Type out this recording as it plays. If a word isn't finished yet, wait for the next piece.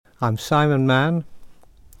I'm Simon Mann.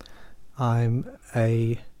 I'm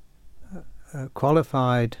a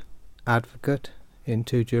qualified advocate in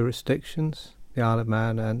 2 jurisdictions, the Isle of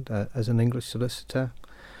Man and as an English solicitor,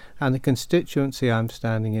 and the constituency I'm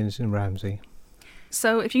standing in is in Ramsey.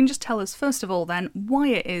 So if you can just tell us, first of all, then, why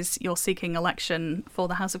it is you're seeking election for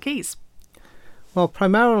the House of Keys? Well,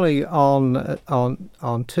 primarily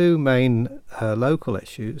on 2 main local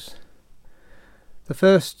issues. The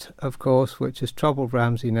first, of course, which has troubled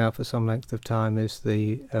Ramsey now for some length of time, is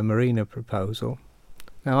the marina proposal.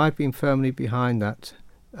 Now, I've been firmly behind that,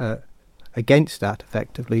 against that,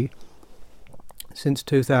 effectively, since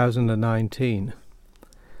 2019.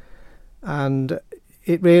 And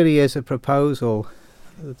it really is a proposal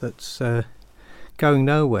that's going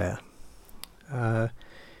nowhere.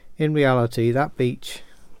 In reality, that beach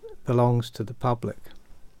belongs to the public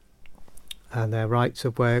and their rights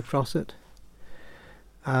of way across it.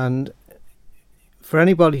 And for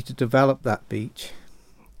anybody to develop that beach,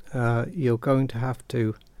 you're going to have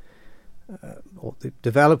to, or the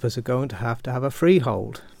developers are going to have a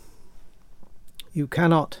freehold. You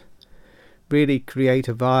cannot really create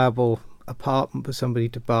a viable apartment for somebody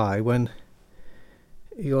to buy when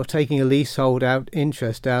you're taking a leasehold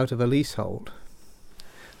interest out of a leasehold.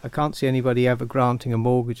 I can't see anybody ever granting a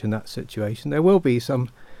mortgage in that situation. There will be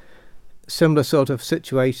some similar sort of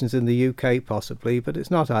situations in the UK possibly, but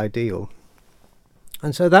it's not ideal.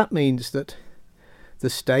 And so that means that the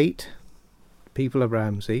state, people of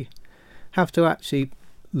Ramsey, have to actually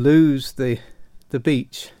lose the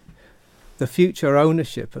beach, the future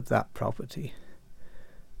ownership of that property,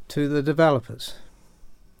 to the developers.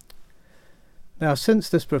 Now, since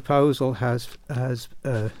this proposal has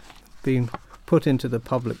been put into the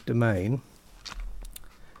public domain,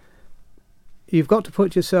 you've got to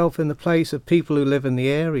put yourself in the place of people who live in the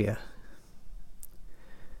area.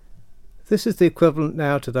 This is the equivalent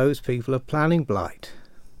now to those people of planning blight.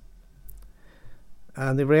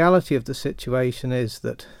 And the reality of the situation is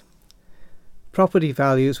that property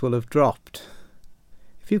values will have dropped.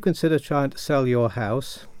 If you consider trying to sell your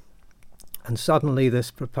house, and suddenly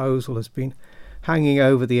this proposal has been hanging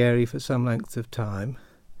over the area for some length of time,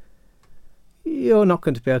 you're not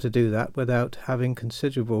going to be able to do that without having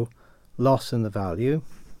considerable loss in the value.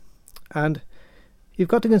 And you've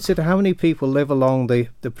got to consider how many people live along the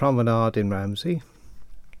promenade in Ramsey.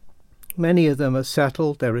 Many of them are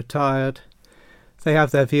settled, they're retired, they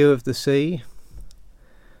have their view of the sea,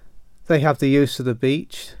 they have the use of the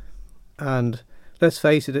beach, and let's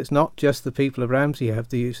face it, it's not just the people of Ramsey who have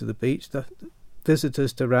the use of the beach. The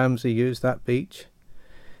visitors to Ramsey use that beach.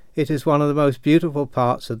 It is one of the most beautiful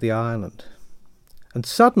parts of the island. And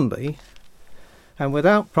suddenly, and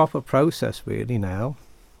without proper process really now,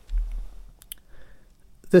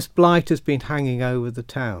 this blight has been hanging over the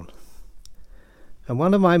town. And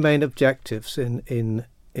one of my main objectives in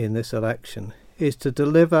this election is to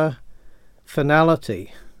deliver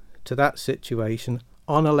finality to that situation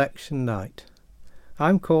on election night.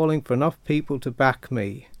 I'm calling for enough people to back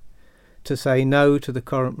me to say no to the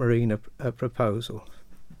current marina proposal.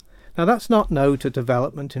 Now, that's not no to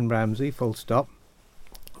development in Ramsey, full stop.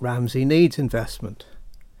 Ramsey needs investment.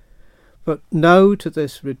 But no to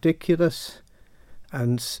this ridiculous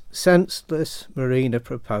and senseless marina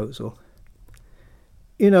proposal.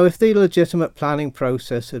 You know, if the legitimate planning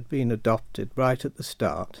process had been adopted right at the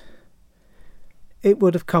start, it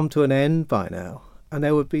would have come to an end by now, and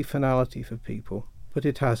there would be finality for people, but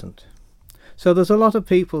it hasn't. So there's a lot of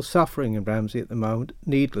people suffering in Ramsey at the moment,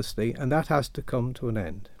 needlessly, and that has to come to an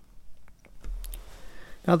end.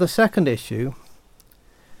 Now, the second issue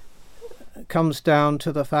comes down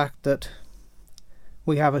to the fact that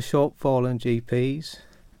we have a shortfall in GPs.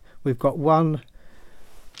 We've got one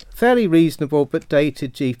fairly reasonable but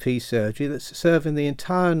dated GP surgery that's serving the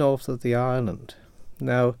entire north of the island.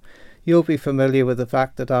 Now, you'll be familiar with the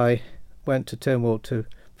fact that I went to Tynwald to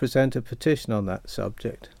present a petition on that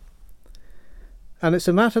subject. And it's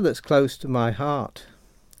a matter that's close to my heart,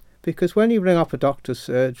 because when you ring up a doctor's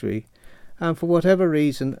surgery, and for whatever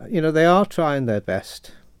reason, you know, they are trying their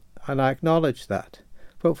best, and I acknowledge that,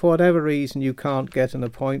 but for whatever reason you can't get an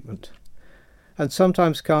appointment, and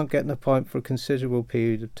sometimes can't get an appointment for a considerable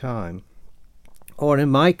period of time. Or in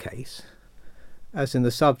my case, as in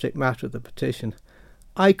the subject matter of the petition,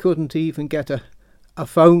 I couldn't even get a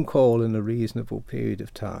phone call in a reasonable period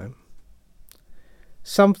of time.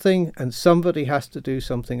 Something and somebody has to do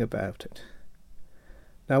something about it.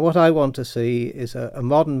 Now, what I want to see is a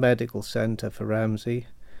modern medical centre for Ramsey.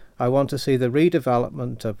 I want to see the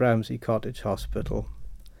redevelopment of Ramsey Cottage Hospital.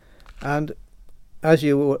 And as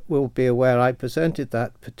you will be aware, I presented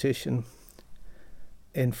that petition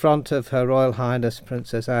in front of Her Royal Highness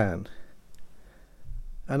Princess Anne.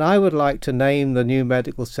 And I would like to name the new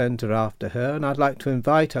medical centre after her, and I'd like to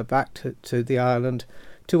invite her back to the island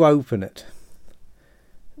to open it.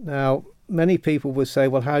 Now, many people would say,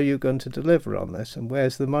 well, how are you going to deliver on this, and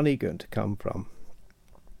where's the money going to come from?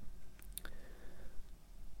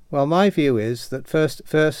 Well, my view is that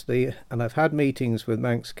firstly, and I've had meetings with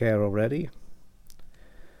Manx Care already,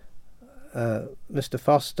 Mr.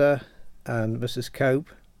 Foster and Mrs. Cope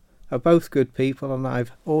are both good people, and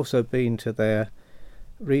I've also been to their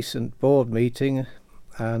recent board meeting,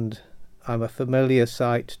 and I'm a familiar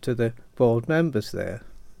sight to the board members there.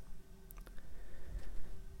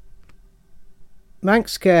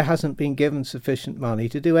 Manx Care hasn't been given sufficient money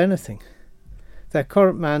to do anything. Their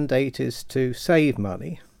current mandate is to save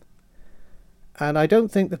money, and I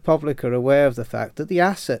don't think the public are aware of the fact that the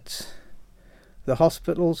assets, the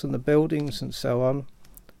hospitals and the buildings and so on,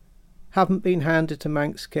 haven't been handed to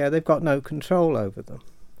Manx Care. They've got no control over them.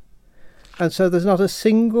 And so there's not a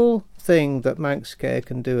single thing that Manx Care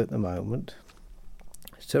can do at the moment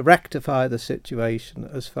to rectify the situation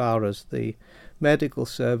as far as the medical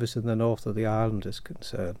service in the north of the island is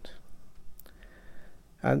concerned.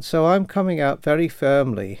 And so I'm coming out very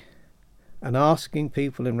firmly and asking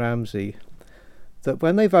people in Ramsey that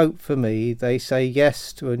when they vote for me, they say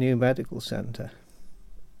yes to a new medical centre.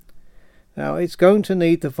 Now, it's going to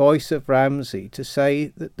need the voice of Ramsey to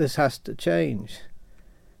say that this has to change,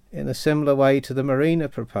 in a similar way to the Marina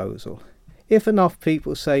proposal. If enough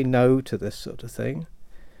people say no to this sort of thing,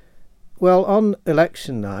 well, on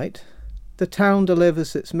election night, the town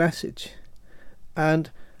delivers its message. And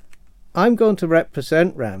I'm going to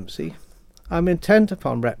represent Ramsey. I'm intent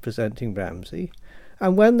upon representing Ramsey.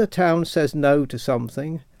 And when the town says no to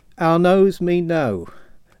something, our no's mean no.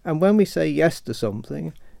 And when we say yes to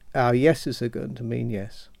something, our yeses are going to mean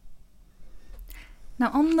yes. Now,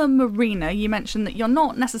 on the Marina, you mentioned that you're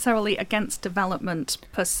not necessarily against development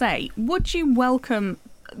per se. Would you welcome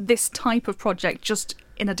this type of project just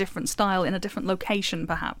in a different style, in a different location,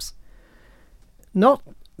 perhaps? Not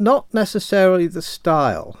necessarily the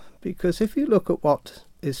style, because if you look at what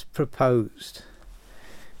is proposed,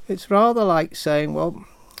 it's rather like saying, well,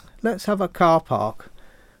 let's have a car park.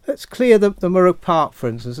 Let's clear the Murrook Park, for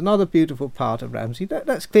instance, another beautiful part of Ramsey.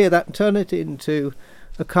 Let's clear that and turn it into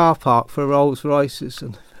a car park for Rolls Royces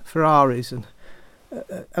and Ferraris and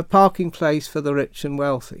a parking place for the rich and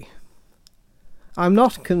wealthy. I'm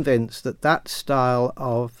not convinced that that style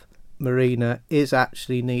of marina is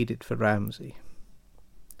actually needed for Ramsey.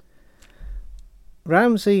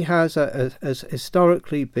 Ramsey has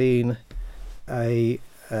historically been a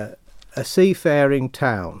seafaring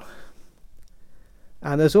town,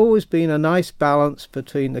 and there's always been a nice balance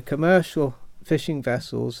between the commercial fishing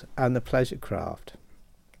vessels and the pleasure craft,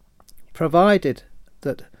 provided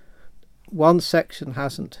that one section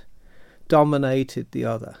hasn't dominated the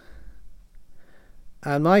other.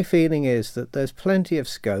 And my feeling is that there's plenty of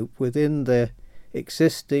scope within the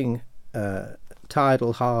existing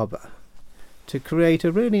tidal harbour to create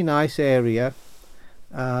a really nice area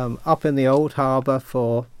up in the old harbour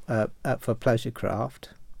for pleasure craft,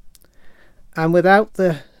 and without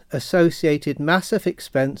the associated massive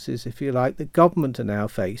expenses, if you like, that government are now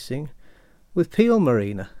facing with Peel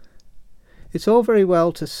Marina. It's all very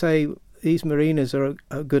well to say these marinas are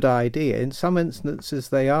a good idea. In some instances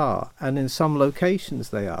they are, and in some locations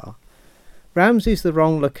they are. Ramsey's the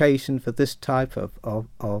wrong location for this type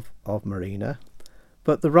of marina,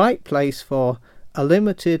 but the right place for a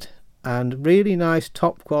limited and really nice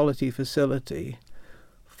top quality facility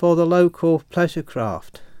for the local pleasure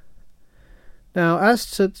craft. Now, as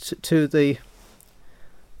to the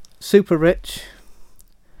super rich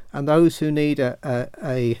and those who need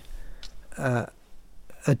a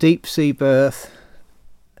deep sea berth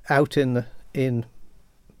out in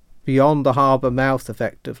beyond the harbour mouth,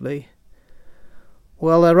 effectively,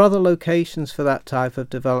 well, there are other locations for that type of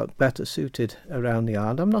development better suited around the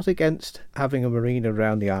island. I'm not against having a marina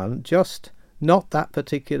around the island, just not that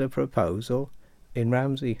particular proposal in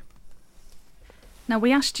Ramsey. Now,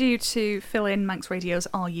 we asked you to fill in Manx Radio's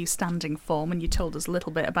Are You Standing form, and you told us a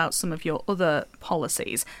little bit about some of your other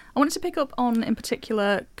policies. I wanted to pick up on, in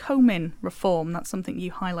particular, combing reform. That's something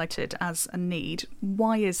you highlighted as a need.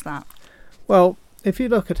 Why is that? Well, if you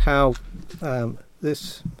look at how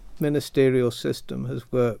this ministerial system has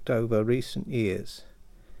worked over recent years,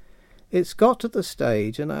 it's got to the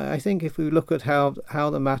stage, and I think if we look at how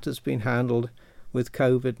the matter's been handled with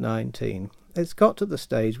COVID-19, it's got to the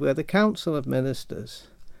stage where the Council of Ministers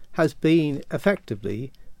has been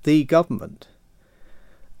effectively the government.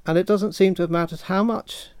 And it doesn't seem to have mattered how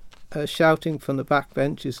much shouting from the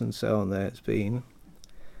backbenches and so on there's been.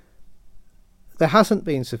 there hasn't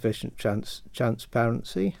been sufficient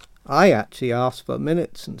transparency. I actually asked for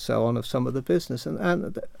minutes and so on of some of the business,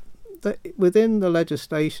 and within the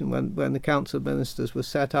legislation, when the Council of Ministers was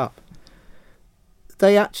set up,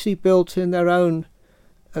 they actually built in their own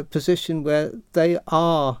position where they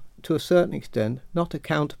are, to a certain extent, not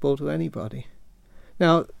accountable to anybody.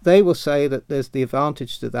 Now, they will say that there's the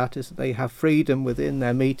advantage to that is that they have freedom within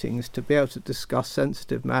their meetings to be able to discuss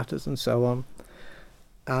sensitive matters and so on,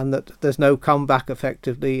 and that there's no comeback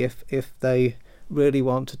effectively if they really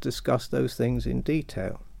want to discuss those things in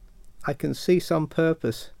detail. I can see some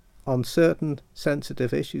purpose on certain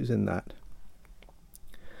sensitive issues in that.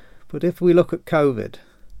 But if we look at COVID,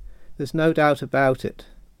 there's no doubt about it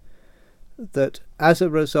that as a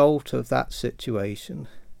result of that situation,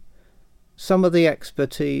 some of the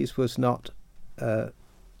expertise was not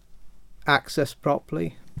accessed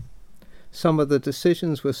properly. Some of the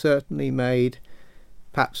decisions were certainly made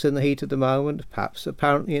perhaps in the heat of the moment, perhaps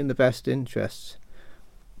apparently in the best interests.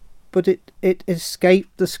 But it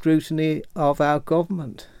escaped the scrutiny of our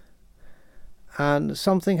government. And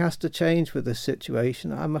something has to change with this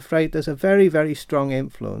situation. I'm afraid there's a very, very strong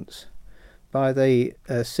influence by the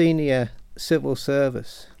senior civil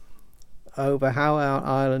service over how our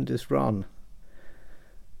island is run.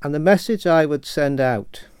 And the message I would send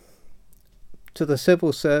out to the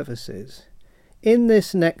civil services in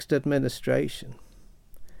this next administration,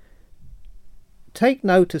 take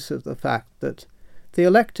notice of the fact that the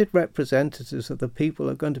elected representatives of the people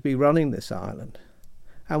are going to be running this island.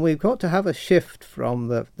 And we've got to have a shift from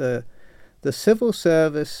the civil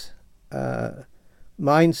service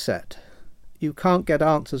mindset. You can't get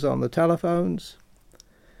answers on the telephones.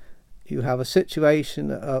 You have a situation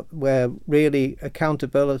where really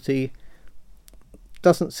accountability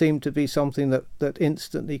doesn't seem to be something that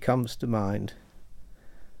instantly comes to mind.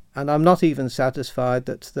 And I'm not even satisfied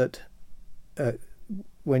that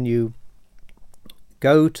when you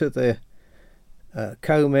go to the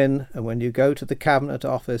COMIN and when you go to the Cabinet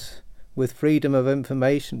Office with freedom of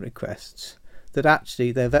information requests, that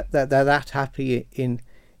actually they're that happy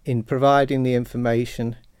in providing the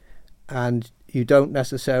information, and you don't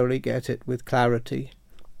necessarily get it with clarity,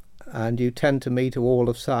 and you tend to meet a wall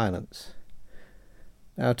of silence.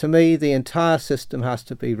 Now, to me, the entire system has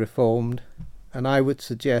to be reformed, and I would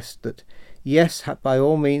suggest that, yes, by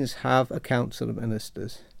all means have a Council of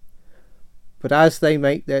Ministers, but as they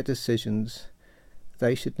make their decisions,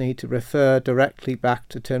 they should need to refer directly back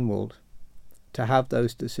to Tynwald to have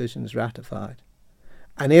those decisions ratified.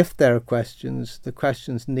 And if there are questions, the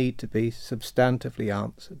questions need to be substantively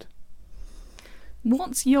answered.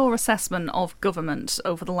 What's your assessment of government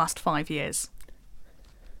over the last 5 years?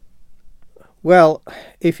 Well,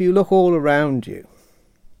 if you look all around you,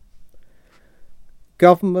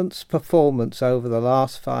 government's performance over the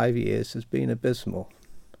last 5 years has been abysmal.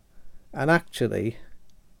 And actually,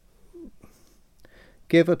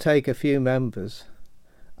 give or take a few members,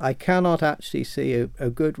 I cannot actually see a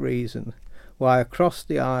good reason why across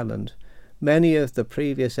the island many of the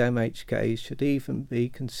previous MHKs should even be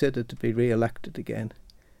considered to be re-elected again.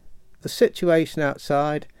 The situation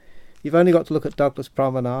outside, you've only got to look at Douglas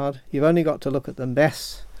Promenade, you've only got to look at the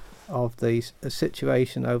mess of the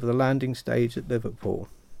situation over the landing stage at Liverpool.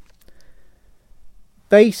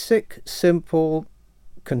 Basic, simple,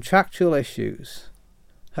 contractual issues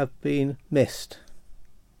have been missed.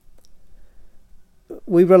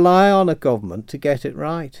 We rely on a government to get it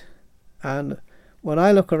right. And when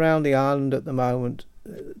I look around the island at the moment,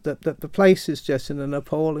 the place is just in an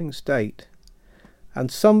appalling state.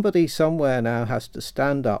 And somebody somewhere now has to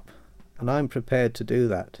stand up, and I'm prepared to do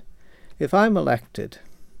that. If I'm elected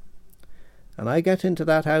and I get into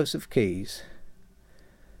that House of Keys,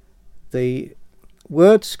 the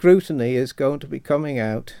word scrutiny is going to be coming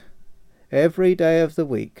out every day of the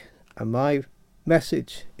week, and my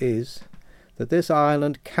message is that this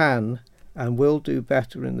island can and will do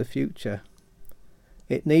better in the future.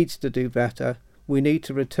 It needs to do better. We need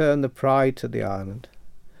to return the pride to the island.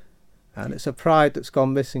 And it's a pride that's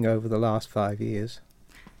gone missing over the last 5 years.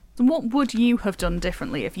 What would you have done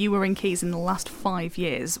differently if you were in Keys in the last 5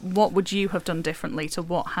 years? What would you have done differently to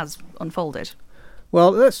what has unfolded?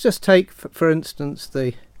 Well, let's just take, for instance,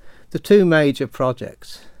 the two major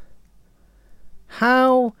projects.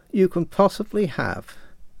 How you can possibly have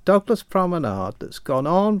Douglas Promenade that's gone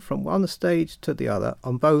on from one stage to the other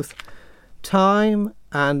on both time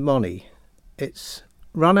and money. It's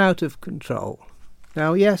run out of control.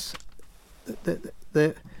 Now, yes,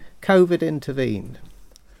 the COVID intervened,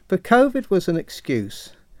 but COVID was an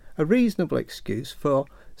excuse, a reasonable excuse for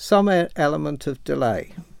some element of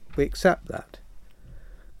delay. We accept that.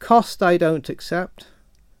 Cost I don't accept.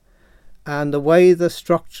 and the way the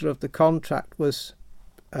structure of the contract was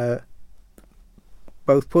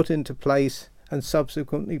both put into place and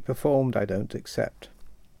subsequently performed, I don't accept.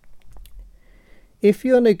 If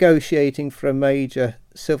you're negotiating for a major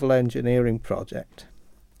civil engineering project,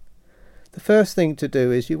 the first thing to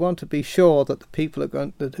do is you want to be sure that the people that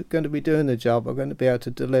are going to be doing the job are going to be able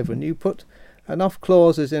to deliver, and you put enough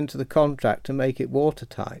clauses into the contract to make it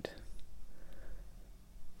watertight.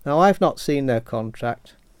 Now, I've not seen their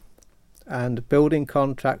contract, and building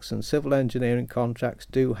contracts and civil engineering contracts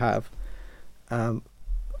do have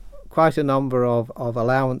quite a number of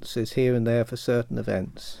allowances here and there for certain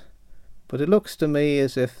events. But it looks to me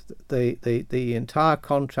as if the entire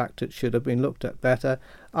contract should have been looked at better.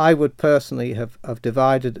 I would personally have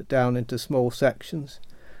divided it down into small sections,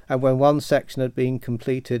 and when one section had been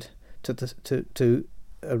completed to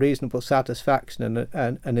a reasonable satisfaction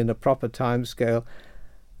and in a proper timescale,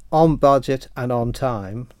 on budget and on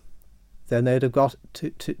time, then they'd have got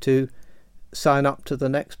to sign up to the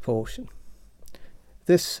next portion.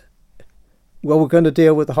 We're going to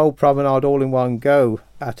deal with the whole promenade all in one go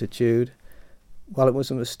attitude. Well, it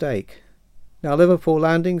was a mistake. Now, Liverpool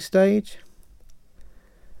landing stage,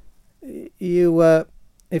 if you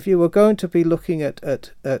were going to be looking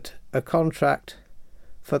at a contract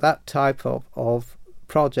for that type of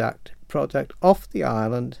project off the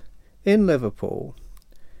island in Liverpool,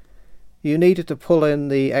 you needed to pull in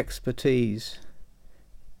the expertise.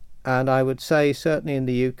 And I would say, certainly in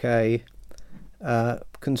the UK,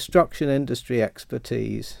 construction industry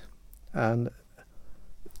expertise. And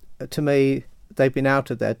to me, they've been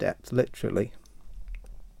out of their depth, literally.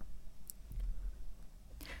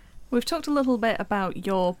 We've talked a little bit about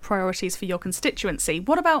your priorities for your constituency.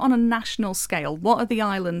 What about on a national scale? What are the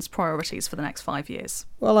island's priorities for the next 5 years?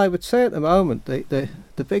 Well, I would say at the moment the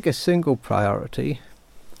biggest single priority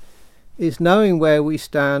is knowing where we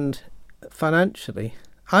stand financially.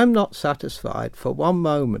 I'm not satisfied for one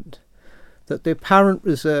moment that the apparent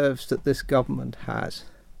reserves that this government has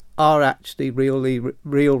are actually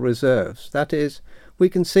real reserves. That is, we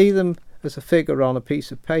can see them as a figure on a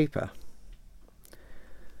piece of paper.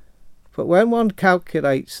 But when one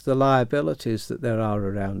calculates the liabilities that there are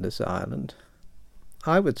around this island,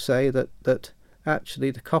 I would say that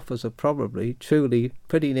actually the coffers are probably truly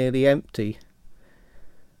pretty nearly empty.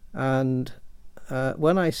 And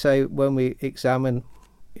when we examine,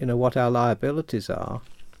 what our liabilities are,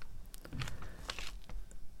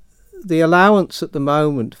 the allowance at the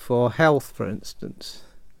moment for health, for instance,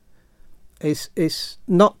 is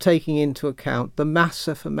not taking into account the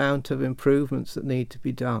massive amount of improvements that need to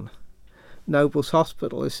be done. Nobles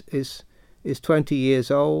Hospital is 20 years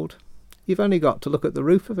old. You've only got to look at the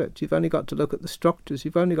roof of it. You've only got to look at the structures.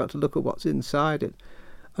 You've only got to look at what's inside it.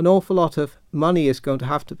 An awful lot of money is going to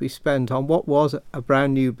have to be spent on what was a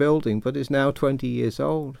brand new building but is now 20 years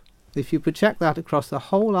old. If you project that across the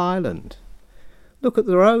whole island, look at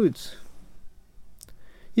the roads.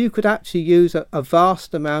 You could actually use a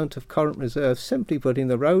vast amount of current reserves simply putting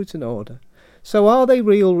the roads in order. So are they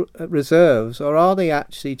real reserves, or are they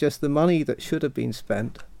actually just the money that should have been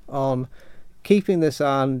spent on keeping this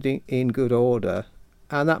island in good order,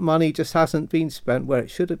 and that money just hasn't been spent where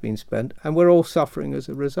it should have been spent, and we're all suffering as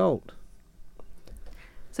a result?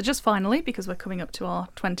 So just finally, because we're coming up to our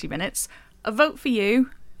 20 minutes, a vote for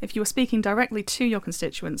you. If you were speaking directly to your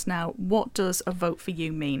constituents now, what does a vote for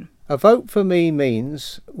you mean? A vote for me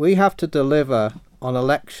means we have to deliver on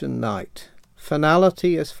election night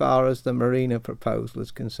finality as far as the Marina proposal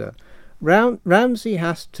is concerned. Ramsey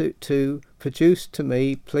has to produce to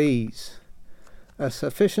me, please, a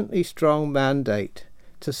sufficiently strong mandate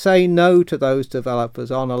to say no to those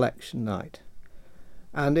developers on election night.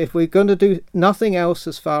 And if we're going to do nothing else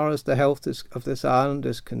as far as the health of this island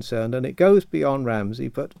is concerned, and it goes beyond Ramsey,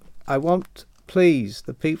 but I want, please,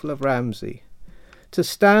 the people of Ramsey to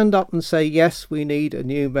stand up and say, yes, we need a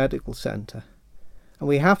new medical centre. And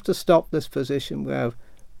we have to stop this position where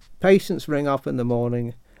patients ring up in the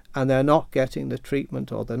morning and they're not getting the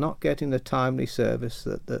treatment, or they're not getting the timely service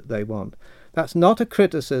that they want. That's not a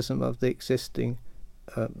criticism of the existing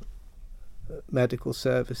medical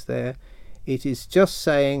service there. It is just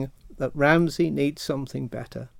saying that Ramsey needs something better.